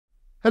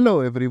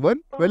Hello everyone,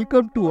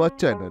 welcome to our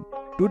channel.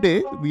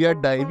 Today we are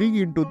diving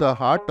into the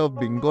heart of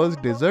Bengal's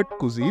dessert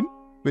cuisine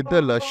with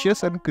the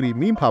luscious and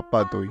creamy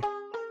Bhapa Doi.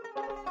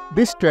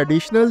 This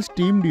traditional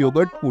steamed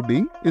yogurt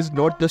pudding is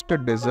not just a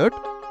dessert,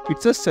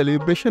 it's a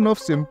celebration of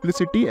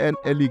simplicity and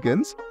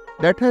elegance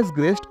that has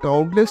graced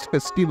countless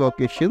festive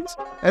occasions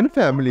and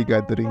family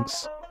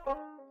gatherings.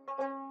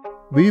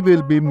 We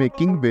will be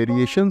making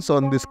variations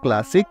on this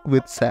classic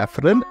with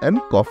saffron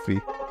and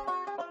coffee.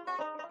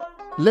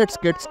 Let's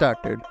get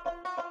started.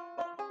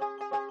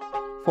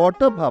 For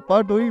the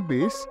Bhapa Doi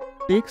base,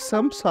 take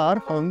some sour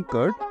hung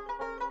curd.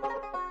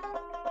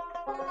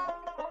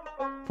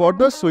 For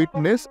the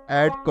sweetness,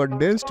 add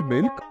condensed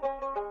milk.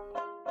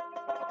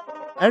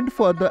 And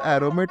for the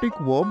aromatic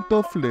warmth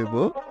of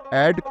flavor,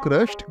 add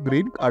crushed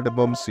green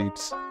cardamom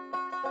seeds.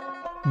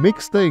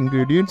 Mix the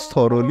ingredients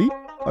thoroughly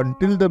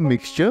until the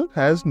mixture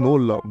has no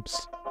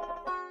lumps.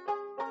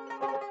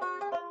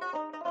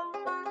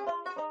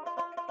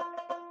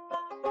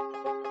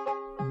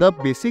 The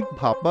basic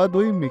Bhapa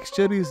Doi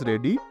mixture is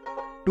ready.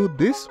 To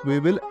this we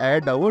will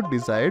add our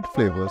desired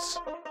flavors.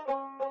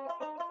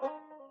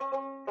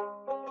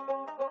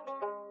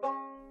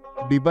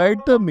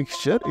 Divide the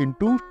mixture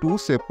into two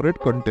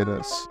separate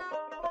containers.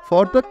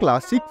 For the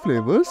classic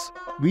flavors,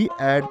 we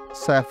add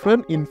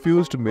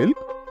saffron-infused milk.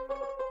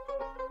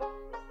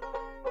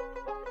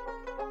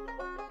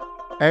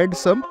 Add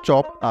some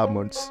chopped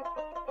almonds.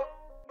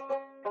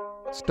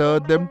 Stir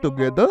them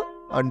together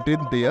until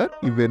they are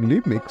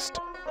evenly mixed.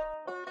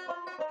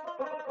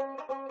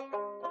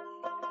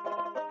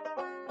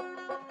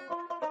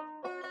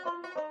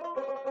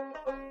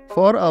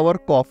 For our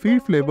coffee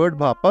flavored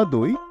Bhapa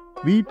Doi,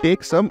 we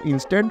take some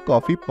instant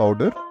coffee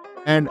powder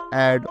and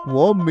add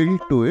warm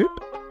milk to it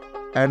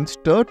and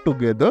stir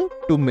together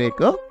to make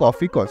a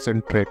coffee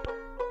concentrate.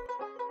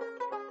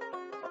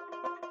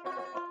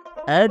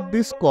 Add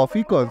this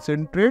coffee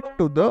concentrate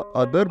to the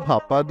other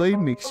Bhapa Doi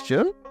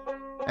mixture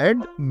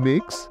and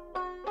mix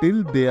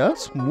till they are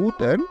smooth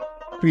and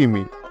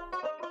creamy.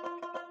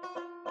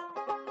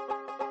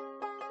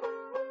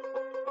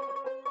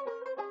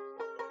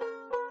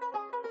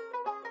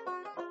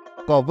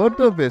 Cover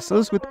the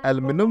vessels with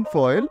aluminum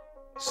foil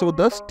so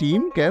the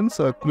steam can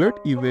circulate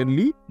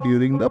evenly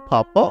during the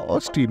bhapa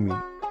or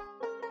steaming.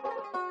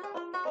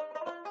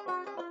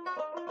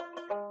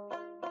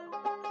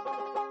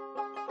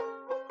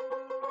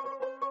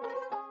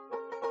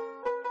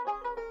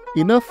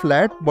 In a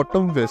flat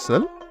bottom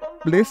vessel,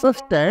 place a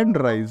stand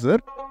riser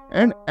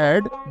and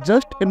add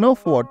just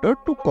enough water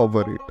to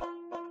cover it.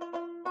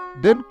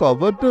 Then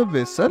cover the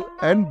vessel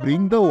and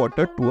bring the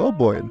water to a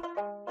boil.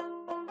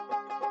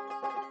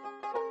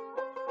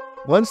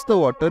 Once the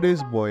water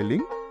is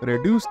boiling,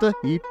 reduce the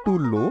heat to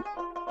low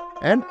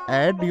and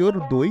add your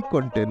doi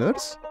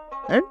containers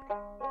and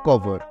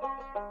cover.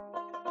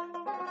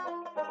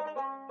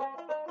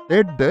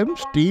 Let them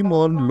steam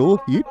on low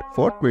heat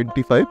for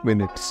 25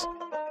 minutes.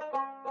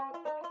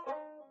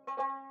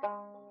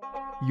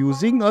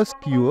 Using a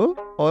skewer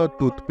or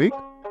toothpick,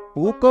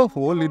 poke a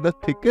hole in the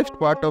thickest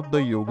part of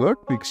the yogurt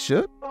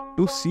mixture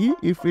to see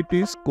if it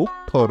is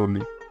cooked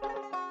thoroughly.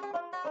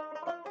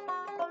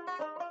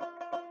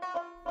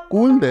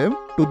 Cool them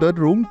to the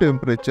room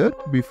temperature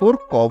before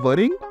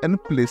covering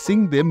and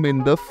placing them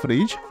in the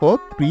fridge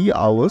for 3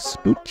 hours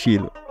to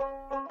chill.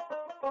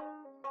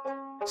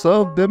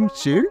 Serve them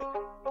chilled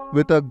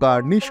with a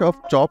garnish of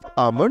chopped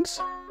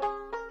almonds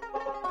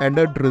and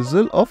a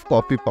drizzle of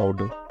coffee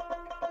powder.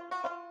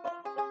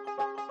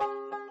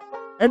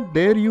 And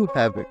there you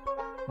have it.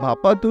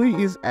 Bhapa Doi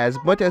is as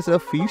much as a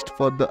feast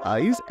for the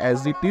eyes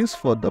as it is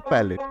for the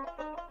palate.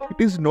 It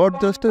is not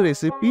just a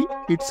recipe,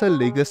 it's a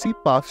legacy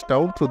passed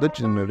down through the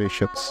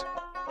generations.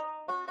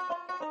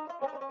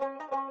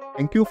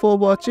 Thank you for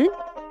watching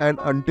and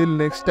until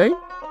next time,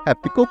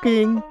 happy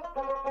cooking!